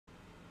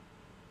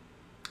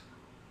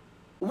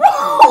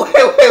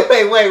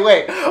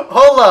wait.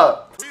 Hold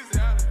up.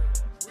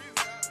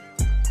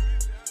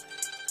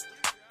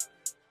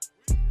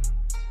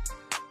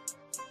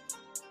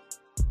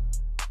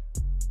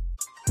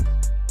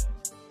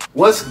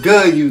 What's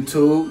good,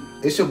 YouTube?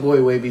 It's your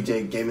boy Wavy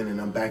J Gaming, and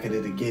I'm back at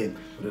it again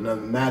with another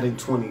Madden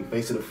 20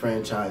 Face of the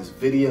Franchise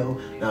video.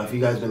 Now, if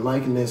you guys been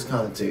liking this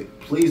content,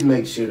 please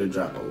make sure to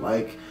drop a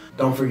like.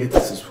 Don't forget to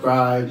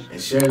subscribe and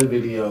share the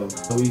video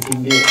so we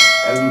can get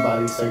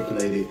everybody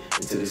circulated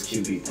into this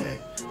QB thing.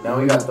 Now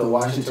we got the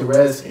Washington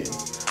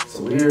Redskins,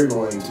 so we're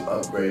going to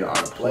upgrade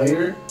our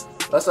player.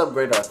 Let's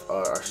upgrade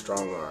our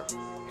strong arm.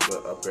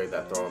 We'll upgrade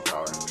that throwing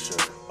power for sure.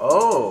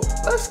 Oh,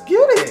 let's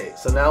get it.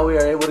 So now we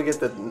are able to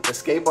get the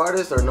escape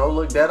artist or no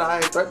look dead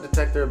eye threat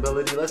detector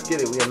ability. Let's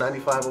get it. We have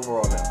 95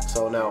 overall now.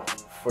 So now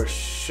for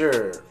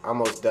sure, I'm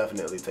most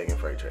definitely taking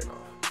freight train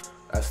off.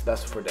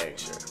 That's for dang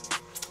sure.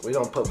 We're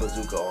gonna put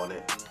bazooka on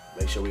it.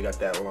 Make sure we got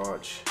that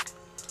launch.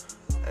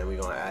 And we're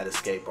gonna add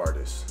escape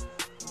artist.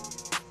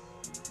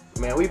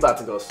 Man, we about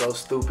to go so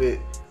stupid.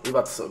 We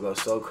about to go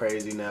so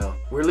crazy now.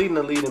 We're leading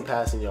the lead in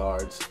passing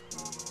yards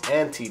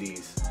and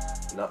TDs.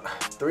 No,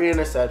 3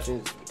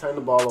 interceptions, turned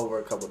the ball over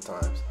a couple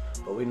times,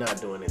 but we're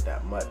not doing it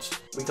that much.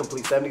 We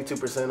complete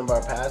 72% of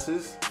our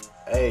passes.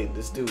 Hey,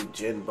 this dude,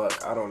 Jen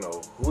Buck, I don't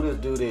know who this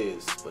dude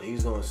is, but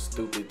he's going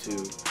stupid too.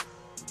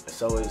 And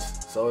so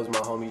is my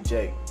homie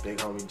Jake, big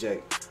homie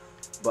Jake.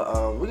 But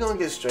we're gonna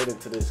get straight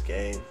into this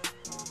game.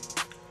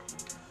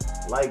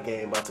 Light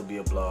game about to be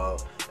a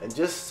blowout. And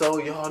just so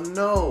y'all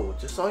know,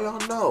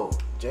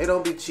 Jay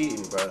don't be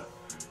cheating, bruh.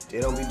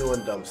 Jay don't be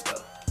doing dumb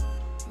stuff.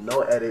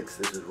 No edits,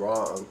 this is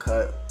raw,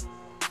 uncut.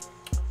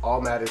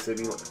 All Madden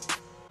City.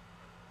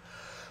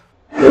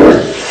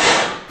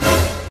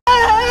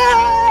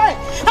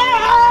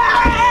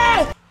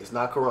 It's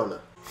not Corona.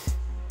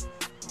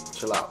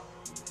 Chill out.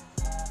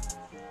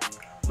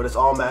 But it's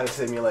all Madden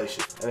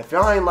simulation. And if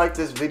y'all ain't like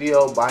this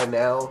video by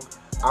now,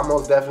 I'm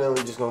most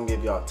definitely just gonna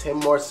give y'all 10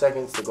 more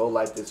seconds to go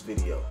like this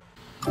video.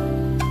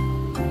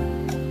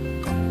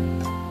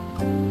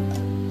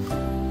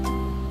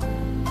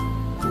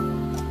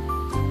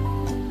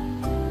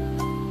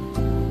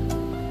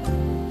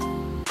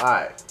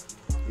 Alright,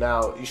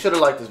 now you should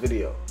have liked this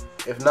video.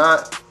 If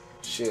not,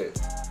 shit.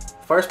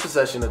 First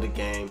possession of the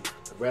game,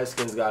 the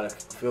Redskins got a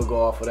field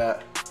goal off of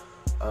that.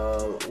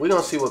 We're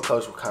gonna see what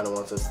coach kind of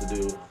wants us to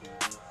do.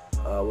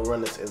 We'll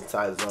run this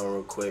inside zone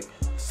real quick.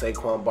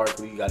 Saquon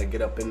Barkley, you gotta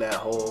get up in that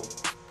hole,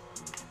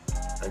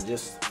 and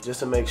just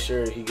to make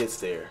sure he gets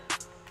there.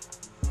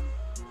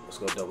 Let's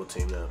go double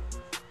team now.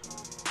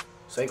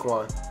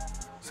 Saquon,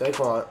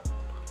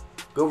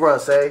 good run,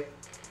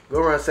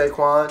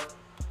 Saquon.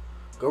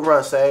 Good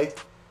run, Say.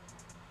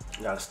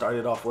 Gotta start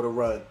it off with a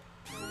run.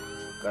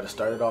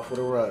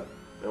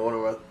 They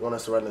want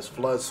us to run this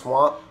flood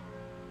swamp.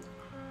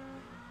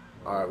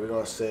 Alright, we're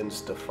gonna send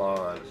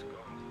Stefon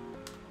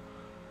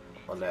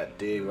on that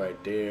dig right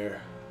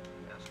there.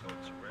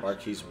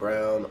 Marquise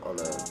Brown on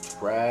a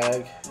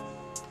drag.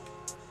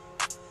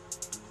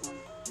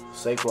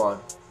 Saquon,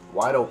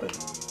 wide open.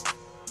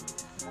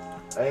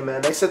 Hey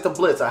man, they sent the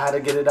blitz. I had to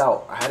get it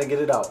out.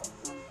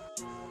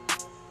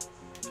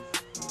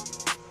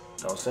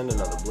 Don't send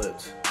another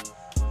blitz.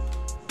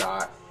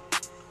 Dot.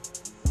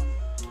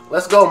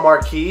 Let's go,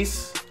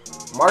 Marquise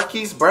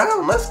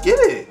Brown. Let's get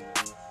it.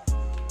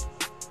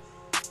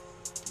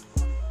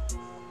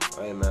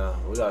 Hey, man.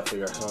 We got to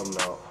figure something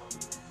out.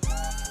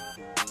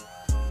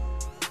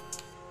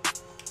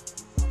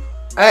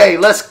 Hey,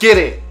 let's get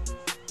it.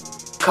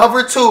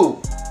 Cover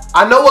 2.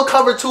 I know what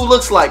cover 2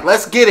 looks like.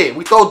 Let's get it.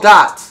 We throw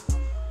dots.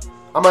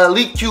 I'm an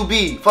elite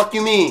QB. Fuck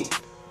you mean.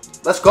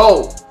 Let's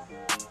go.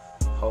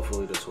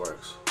 Hopefully this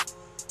works.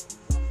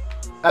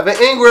 Evan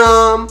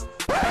Ingram.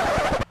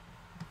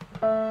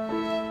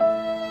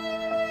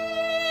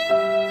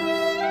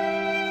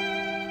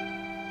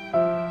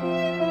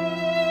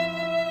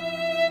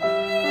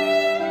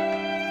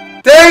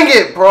 Dang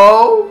it,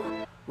 bro.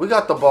 We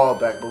got the ball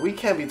back, but we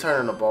can't be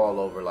turning the ball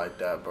over like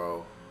that,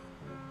 bro.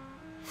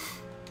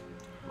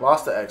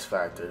 Lost the X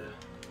factor.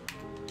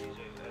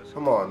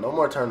 Come on, no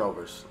more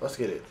turnovers. Let's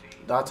get it.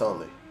 Dots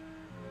only.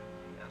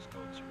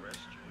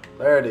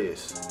 There it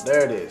is.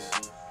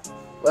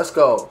 Let's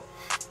go.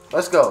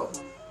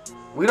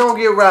 We don't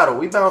get rattled.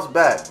 We bounce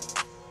back.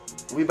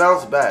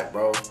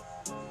 Bro.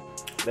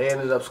 They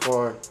ended up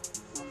scoring.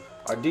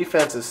 Our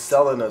defense is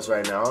selling us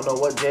right now. I don't know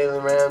what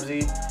Jalen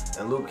Ramsey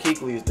and Luke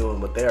Kuechly is doing,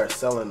 but they are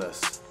selling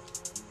us.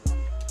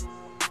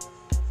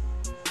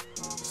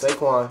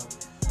 Saquon.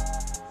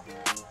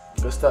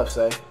 Good stuff,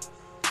 Say.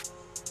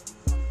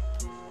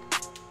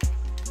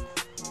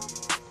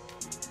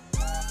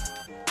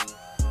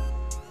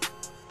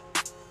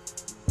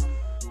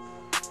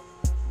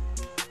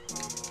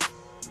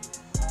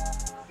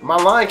 My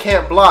line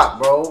can't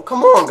block, bro.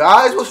 Come on,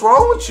 guys. What's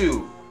wrong with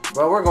you?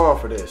 Bro, we're going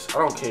for this. I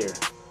don't care.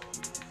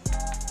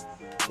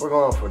 We're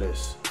going for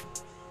this.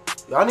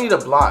 Y'all need a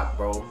block,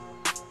 bro.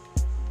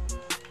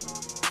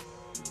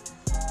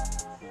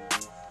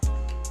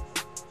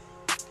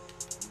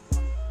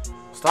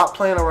 Stop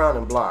playing around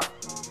and block.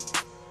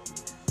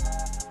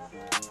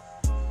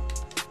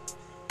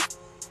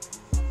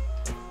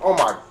 Oh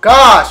my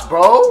gosh,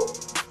 bro.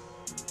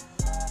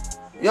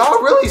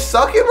 Y'all really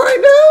sucking right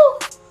now?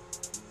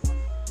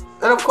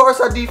 And of course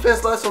our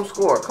defense lets them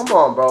score. Come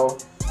on, bro.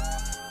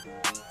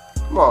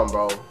 Come on,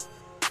 bro.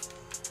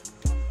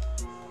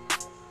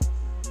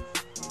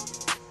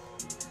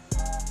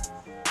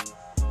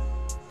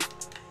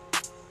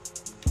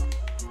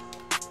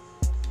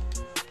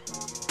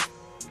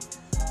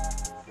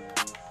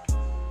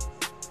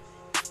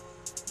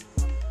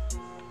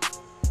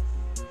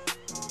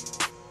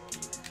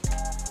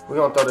 We're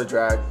gonna throw the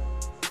drag.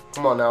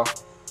 Come on now.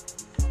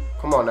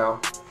 Come on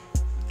now.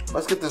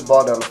 Let's get this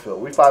ball down the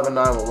field. We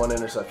 5-9 with 1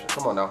 interception.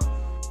 Come on now.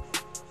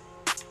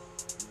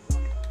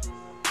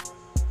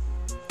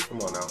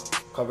 Come on now.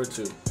 Cover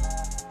 2.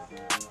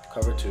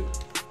 Cover 2.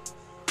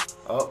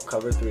 Oh,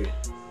 cover 3.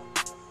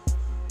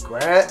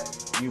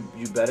 Grant,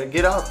 you better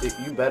get out there.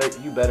 You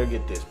better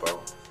get this, bro.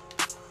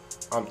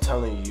 I'm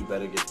telling you, you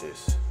better get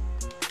this.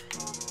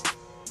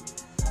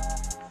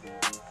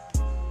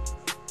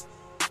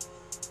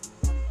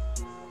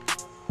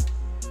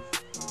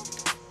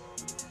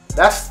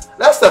 That's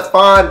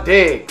Stefon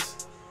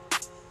Diggs.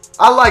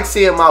 I like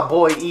seeing my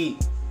boy eat.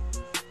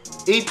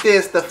 Eat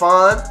this,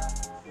 Stefon.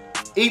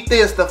 Eat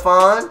this,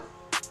 Stefon.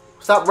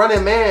 Stop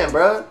running man,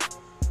 bruh.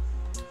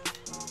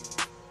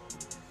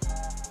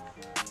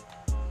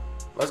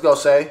 Let's go,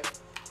 Say.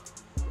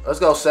 Let's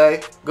go,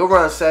 Say. Good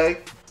run, Say.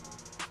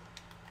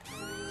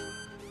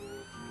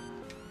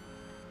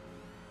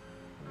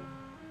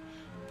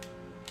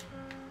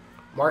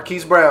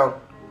 Marquise Brown.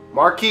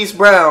 Marquise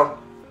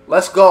Brown.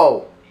 Let's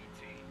go.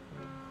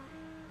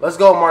 Let's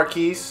go,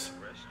 Marquise.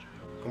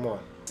 Come on.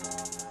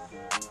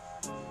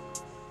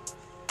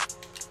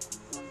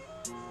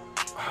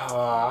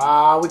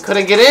 We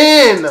couldn't get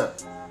in. Oh,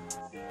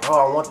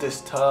 I want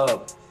this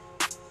tub.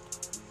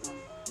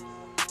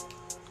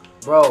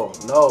 Bro,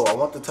 no, I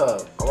want the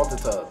tub. I want the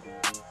tub.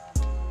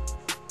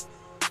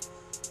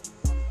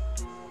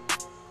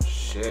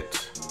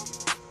 Shit.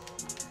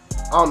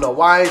 I don't know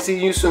why I ain't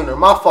seen you sooner.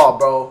 My fault,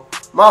 bro.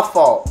 My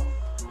fault.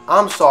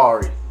 I'm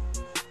sorry.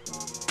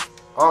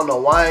 I don't know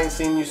why I ain't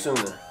seen you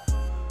sooner.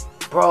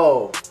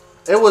 Bro,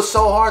 it was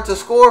so hard to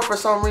score for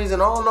some reason.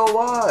 I don't know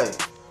why.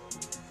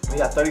 We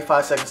got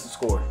 35 seconds to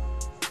score.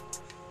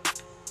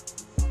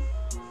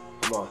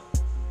 Come on.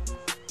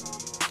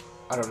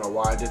 I don't know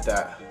why I did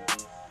that.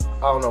 I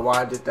don't know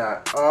why I did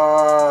that.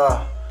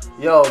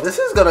 Yo, this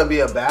is going to be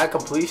a bad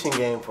completion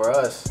game for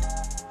us.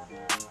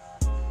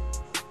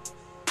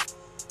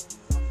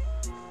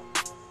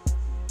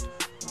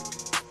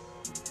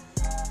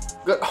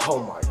 Good. Oh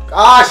my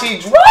gosh, he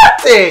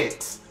dropped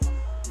it!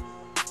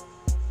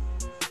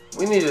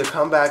 We need to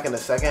come back in the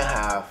second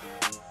half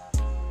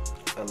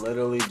and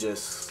literally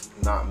just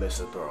not miss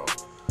a throw.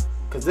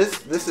 Because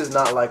this is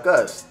not like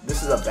us.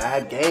 This is a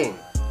bad game.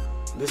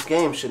 This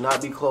game should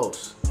not be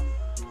close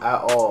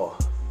at all.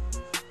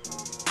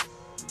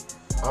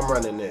 I'm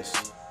running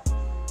this.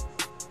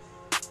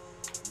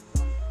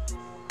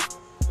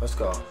 Let's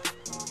go.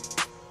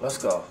 Let's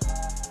go.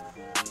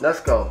 Let's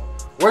go.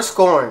 We're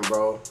scoring,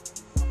 bro.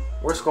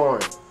 We're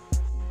scoring.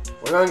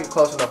 We're going to get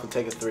close enough and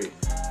take a 3.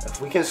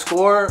 If we can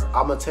score,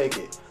 I'm going to take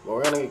it. But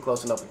we're going to get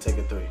close enough and take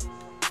a 3.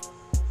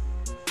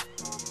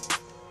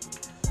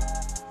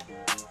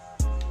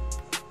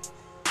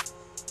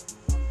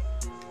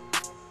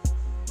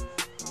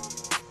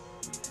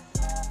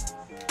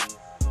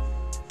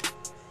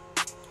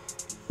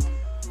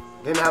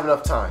 Didn't have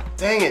enough time.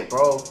 Dang it,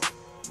 bro.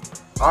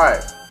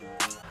 Alright.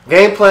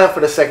 Game plan for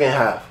the second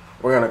half.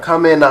 We're going to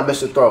come in, not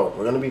miss a throw.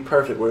 We're going to be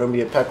perfect. We're going to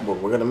be impeccable.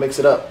 We're going to mix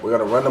it up. We're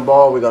going to run the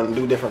ball. We're going to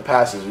do different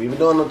passes. We've been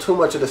doing too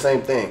much of the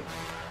same thing.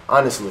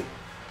 Honestly.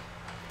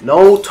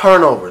 No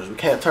turnovers. We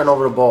can't turn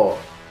over the ball.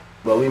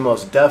 But we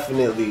most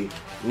definitely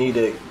need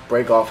to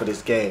break off of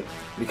this game.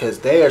 Because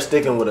they are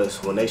sticking with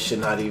us when they should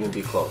not even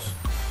be close.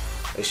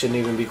 They shouldn't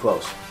even be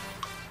close.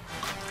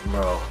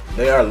 Bro,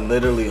 they are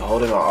literally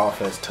holding our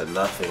offense to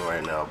nothing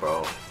right now,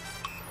 bro.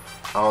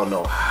 I don't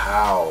know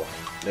how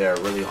they are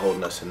really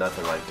holding us to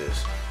nothing like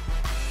this.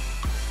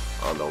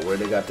 I don't know where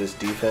they got this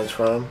defense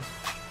from.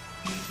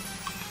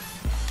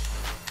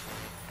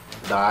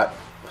 Dot.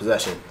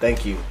 Possession.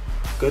 Thank you.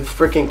 Good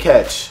freaking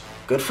catch.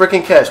 Good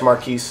freaking catch,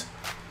 Marquise.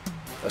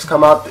 Let's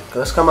come out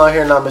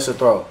here and not miss a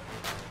throw.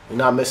 We're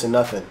not missing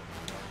nothing.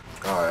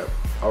 Alright.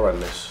 I'll run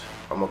this.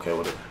 I'm okay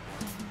with it.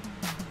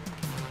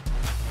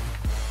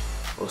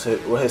 We'll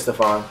hit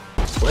Stefon.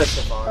 We'll hit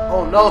Stefon.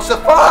 Oh no,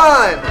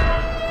 Stefon!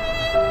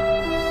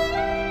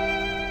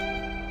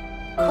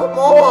 Come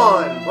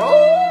on, bro.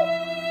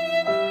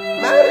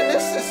 Madden,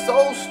 this is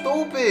so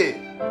stupid.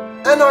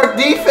 And our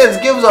defense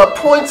gives up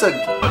points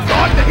again.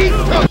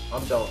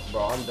 I'm done,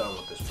 bro. I'm done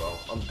with this, bro.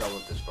 I'm done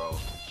with this, bro.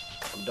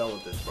 I'm done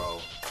with this, bro.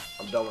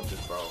 I'm done with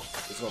this, bro.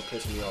 This is gonna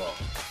piss me off.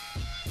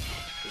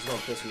 This is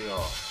gonna piss me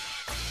off.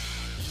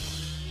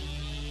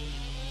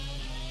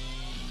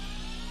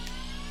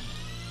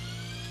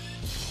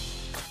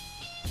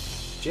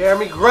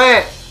 Jeremy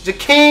Grant,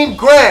 Jakeem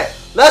Grant,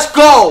 let's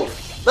go.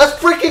 Let's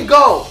freaking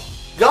go.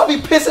 Y'all be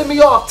pissing me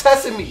off,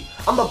 testing me.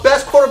 I'm the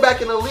best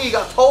quarterback in the league.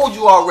 I told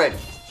you already.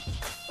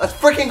 Let's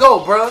freaking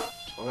go, bruh.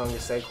 We're gonna get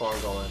Saquon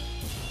going.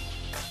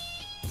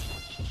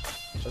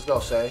 Let's go,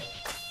 Say.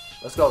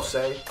 Let's go,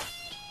 Say.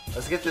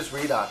 Let's get this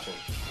read option.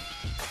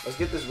 Let's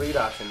get this read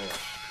option in.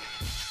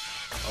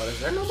 Oh, is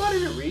there nobody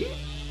to read?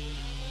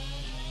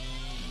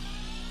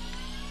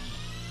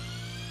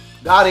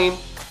 Got him.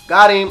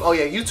 Got him. Oh,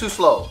 yeah, you too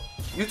slow.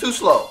 You too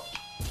slow.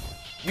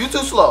 You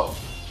too slow.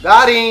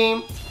 Got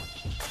him.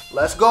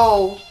 Let's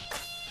go.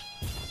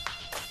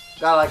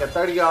 Got like a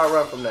 30-yard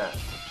run from that.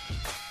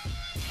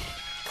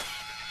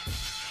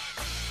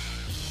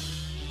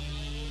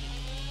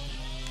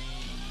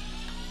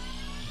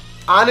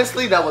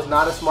 Honestly, that was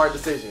not a smart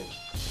decision.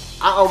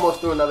 I almost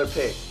threw another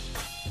pick.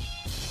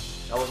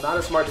 That was not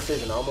a smart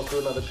decision. I almost threw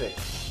another pick.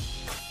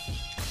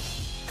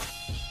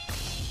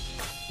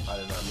 I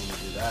did not mean to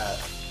do that.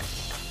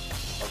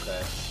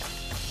 Okay.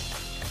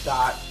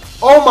 Dot.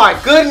 Oh my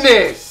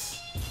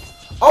goodness!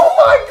 Oh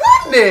my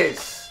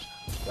goodness!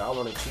 Y'all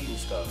want to cheat and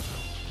stuff.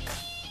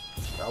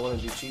 Y'all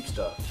want to do cheap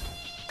stuff.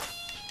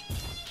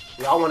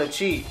 Y'all want to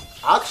cheat.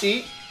 I'll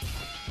cheat.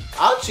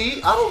 I'll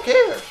cheat. I don't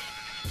care.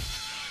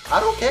 I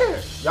don't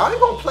care. Y'all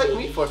ain't gonna play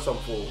me for some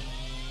fool.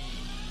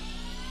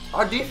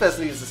 Our defense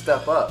needs to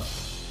step up.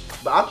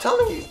 But I'm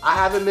telling you, I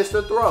haven't missed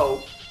a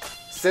throw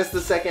since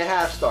the second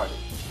half started.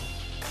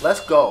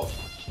 Let's go.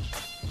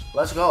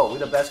 Let's go. We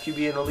the best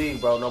QB in the league,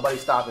 bro.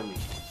 Nobody's stopping me.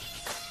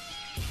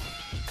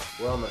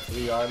 We're on the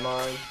 3-yard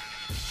line.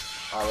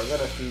 Alright, we're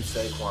gonna feed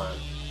Saquon.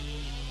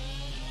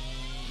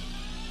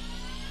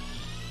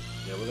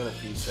 Yeah, we're gonna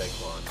feed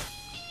Saquon.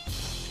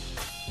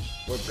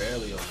 We're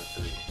barely on the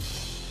 3.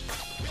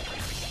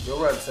 Good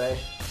run, Say.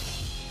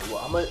 Well,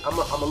 I'm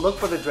gonna look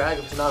for the drag.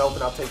 If it's not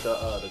open, I'll take the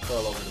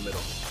curl over the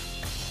middle.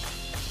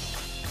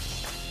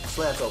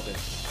 Slant's open.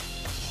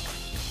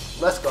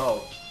 Let's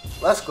go.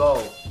 Let's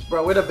go.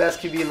 Bro, we're the best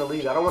QB in the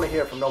league. I don't want to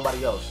hear it from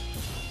nobody else.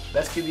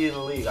 Best QB in the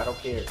league. I don't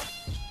care.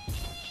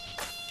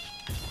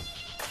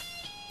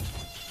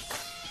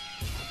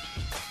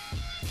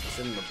 It's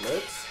in the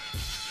blitz.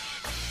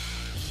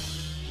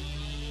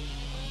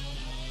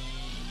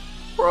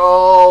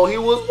 Bro, he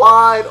was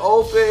wide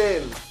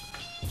open.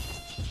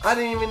 I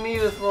didn't even need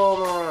to throw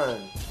him a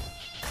run.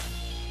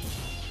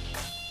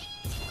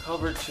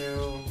 Cover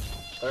 2,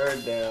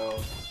 3rd down.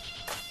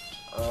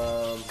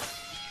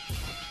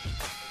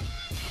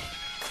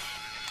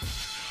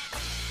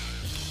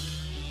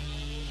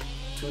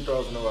 2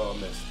 throws in a row I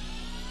missed.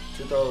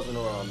 2 throws in a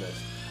row I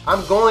missed.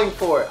 I'm going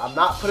for it. I'm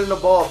not putting the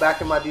ball back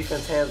in my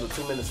defense hands with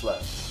 2 minutes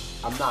left.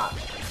 I'm not.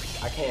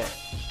 I can't.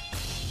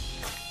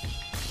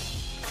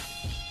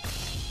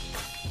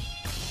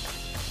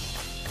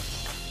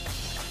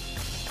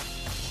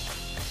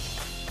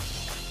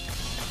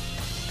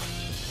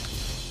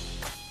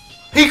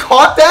 He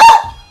caught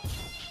that?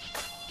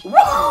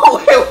 Whoa,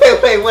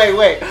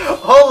 wait.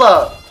 Hold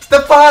up.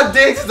 Stefon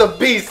Diggs is a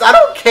beast. I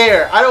don't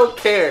care. I don't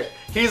care.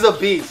 He's a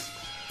beast.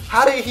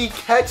 How did he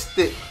catch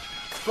it?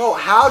 Bro,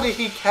 how did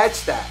he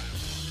catch that?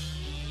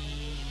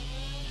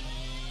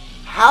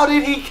 How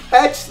did he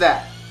catch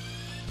that?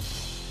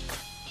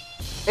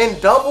 In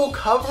double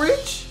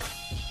coverage?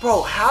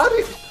 Bro,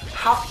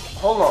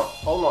 hold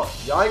on.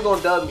 Y'all ain't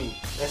gonna dub me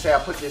and say I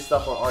put this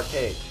stuff on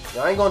arcade.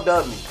 Y'all ain't gonna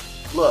dub me.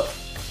 Look.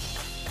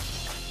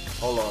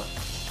 Hold on.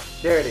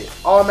 There it is.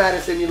 All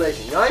Madden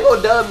simulation. Y'all ain't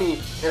gonna dub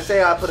me and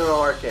say I put it on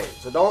arcade.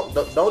 So don't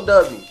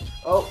dub me.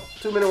 Oh,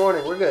 2-minute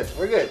warning. We're good.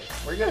 We're good.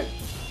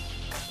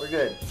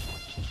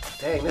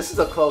 Dang, this is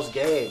a close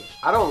game.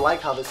 I don't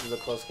like how this is a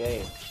close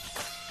game.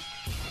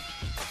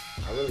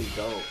 I really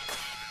don't.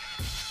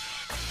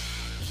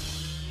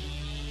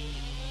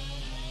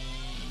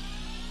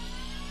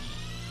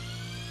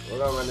 We're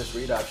gonna run this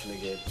read option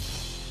again.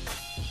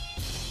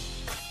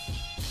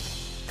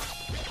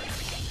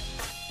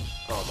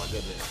 Oh my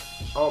goodness.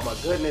 Oh my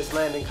goodness,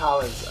 Landon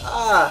Collins.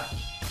 Ah!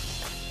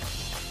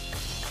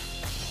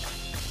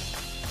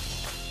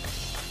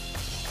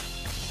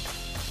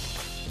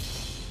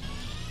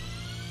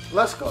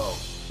 Let's go.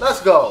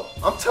 Let's go.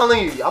 I'm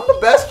telling you, I'm the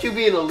best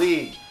QB in the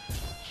league.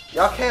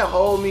 Y'all can't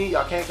hold me.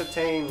 Y'all can't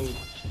contain me.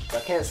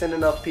 Y'all can't send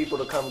enough people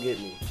to come get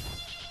me.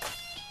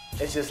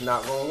 It's just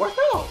not going to work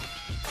out.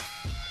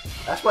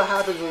 That's what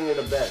happens when you're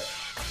the best.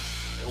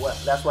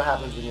 That's what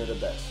happens when you're the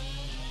best.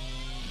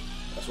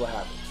 That's what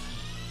happens.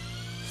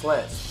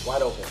 Slants.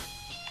 Wide open.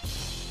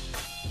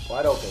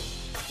 Wide open.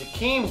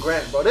 Jakeem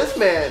Grant, bro. This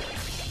man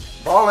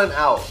balling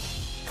out.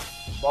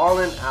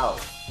 Balling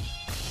out.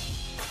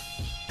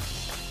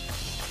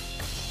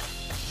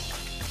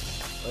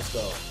 Let's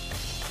go.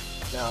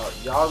 Now,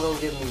 y'all gonna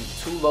give me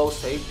 2 low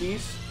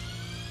safeties?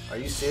 Are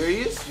you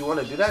serious? You want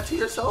to do that to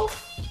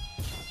yourself?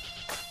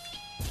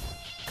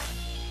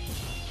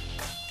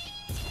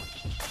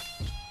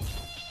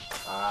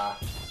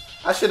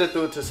 I should have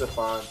threw it to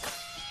Stefon.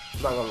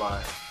 I'm not gonna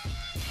lie.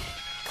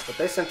 But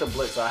they sent a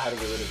blitz, so I had to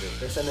get rid of it.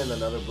 They're sending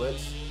another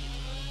blitz.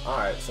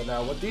 Alright, so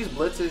now with these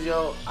blitzes,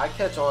 yo, I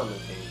catch on to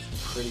things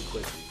pretty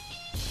quickly.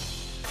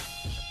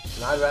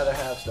 And I'd rather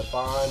have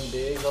Stefon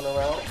Diggs on the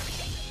route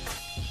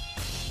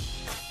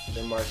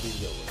than Marquise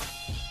Goodwin.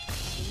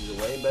 He's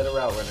a way better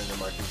route runner than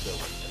Marquise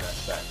Goodwin, and that's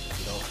fact. If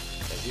you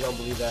So if you don't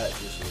believe that,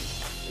 just leave.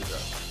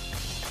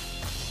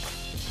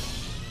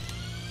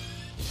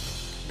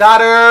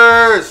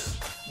 Dotters!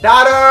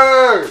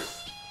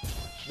 Dotters!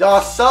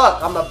 Y'all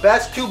suck. I'm the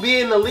best QB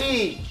in the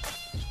league.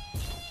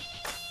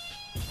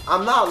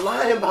 I'm not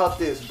lying about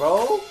this,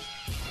 bro.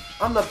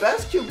 I'm the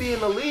best QB in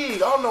the league.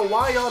 I don't know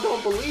why y'all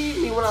don't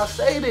believe me when I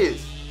say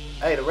this.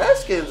 Hey, the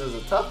Redskins is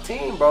a tough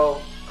team,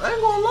 bro. I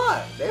ain't gonna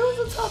lie. They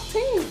was a tough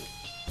team.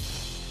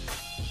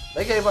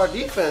 They gave our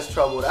defense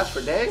trouble. That's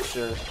for dang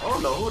sure. I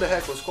don't know who the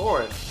heck was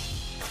scoring.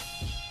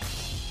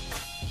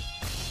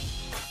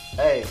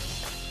 Hey,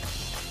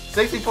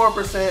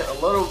 64%,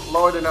 a little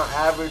lower than our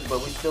average, but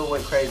we still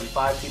went crazy.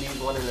 5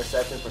 TDs, 1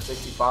 interception for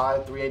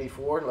 65,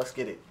 384. Let's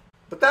get it.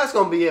 But that's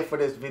going to be it for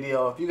this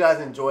video. If you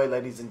guys enjoyed,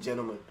 ladies and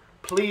gentlemen,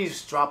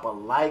 please drop a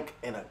like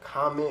and a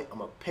comment. I'm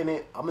going to pin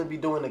it. I'm going to be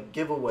doing a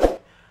giveaway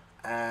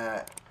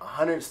at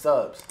 100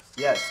 subs.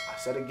 Yes, I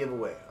said a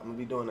giveaway. I'm going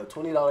to be doing a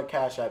 $20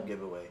 Cash App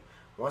giveaway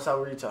once I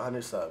reach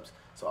 100 subs.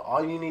 So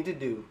all you need to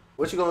do,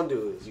 what you're going to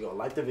do is you're going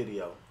to like the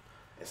video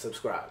and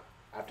subscribe.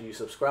 After you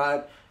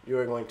subscribe, you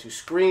are going to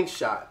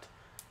screenshot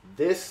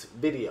this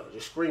video.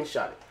 Just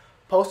screenshot it.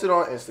 Post it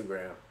on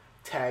Instagram.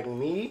 Tag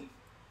me.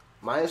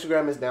 My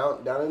Instagram is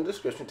down in the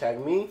description.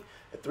 Tag me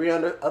and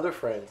 300 other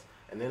friends.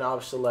 And then I'll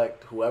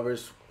select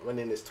whoever's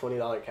winning this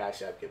 $20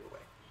 Cash App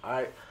giveaway.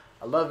 Alright?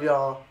 I love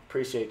y'all.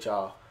 Appreciate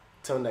y'all.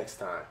 Till next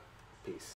time. Peace.